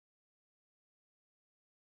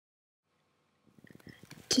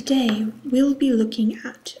Today we'll be looking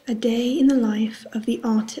at a day in the life of the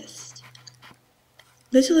artist.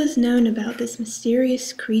 Little is known about this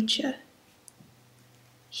mysterious creature.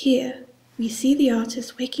 Here we see the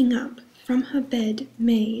artist waking up from her bed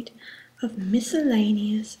made of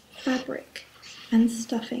miscellaneous fabric and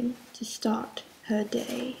stuffing to start her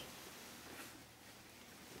day.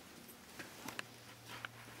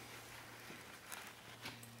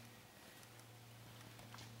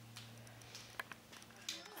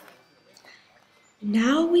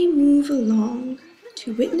 Now we move along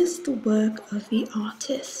to witness the work of the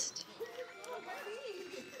artist.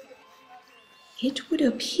 It would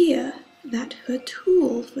appear that her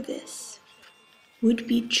tool for this would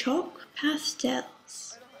be chalk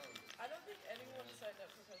pastels.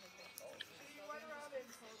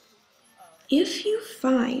 If you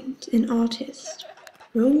find an artist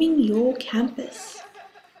roaming your campus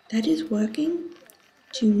that is working,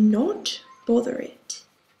 do not bother it.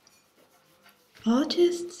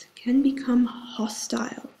 Artists can become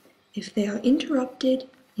hostile if they are interrupted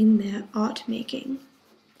in their art making.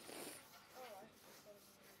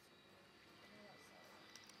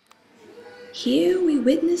 Here we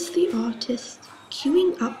witness the artist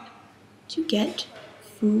queuing up to get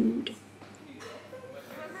food.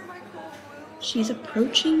 She's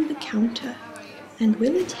approaching the counter and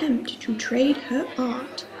will attempt to trade her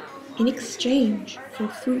art in exchange for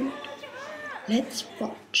food. Let's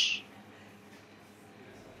watch.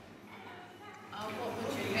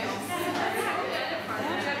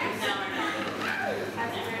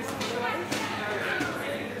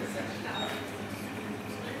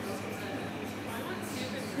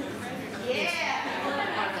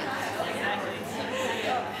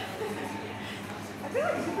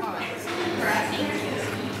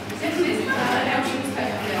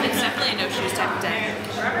 It's definitely a no shoes type of day.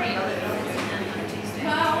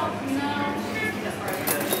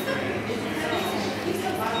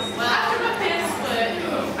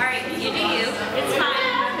 Alright, you do you. It's fine.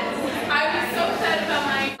 I was so sad about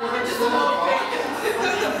my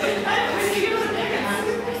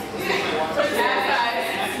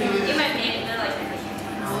You might be in the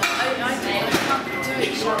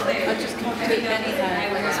I just can't take anything.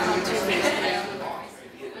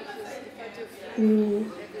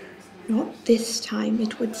 Ooh, not this time,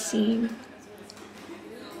 it would seem.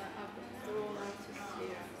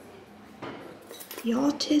 The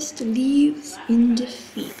artist leaves in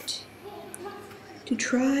defeat to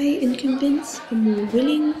try and convince a more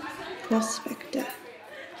willing prospector.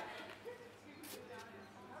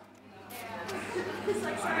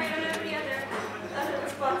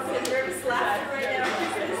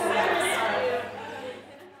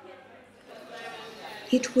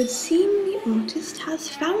 It would seem the artist has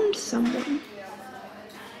found someone.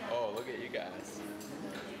 Oh, look at you guys.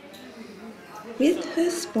 With her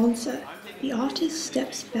sponsor, the artist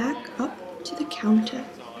steps back up to the counter.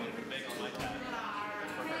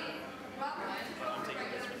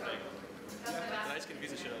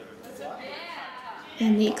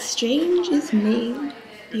 And the exchange is made.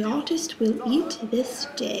 The artist will eat this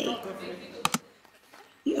day.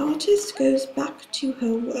 The artist goes back to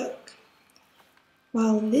her work.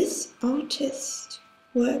 While this artist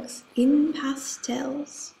works in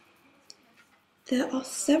pastels, there are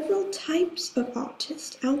several types of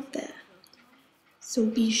artists out there, so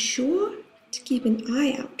be sure to keep an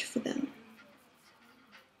eye out for them.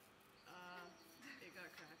 It got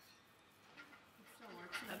cracked.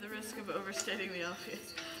 At the risk of overstating the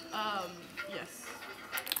obvious. Yes.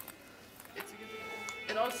 It's a good thing.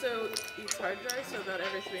 It also eats hard drive, so about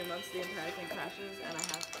every 3 months the entire thing crashes, and I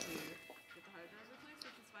have to get the hard drive replaced,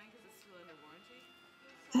 which is fine because it's still under warranty.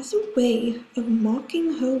 As a way of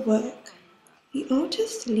marking her work, the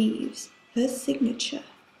artist leaves her signature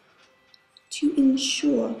to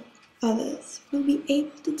ensure others will be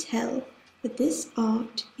able to tell that this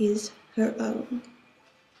art is her own.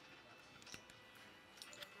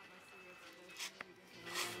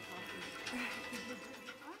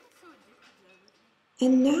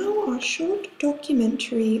 And now our short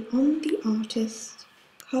documentary on the artist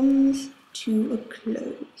comes to a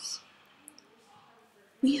close.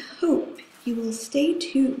 We hope you will stay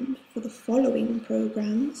tuned for the following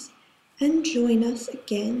programs and join us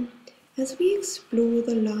again as we explore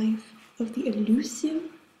the life of the elusive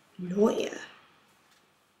lawyer.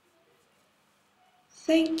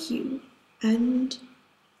 Thank you and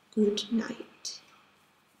good night.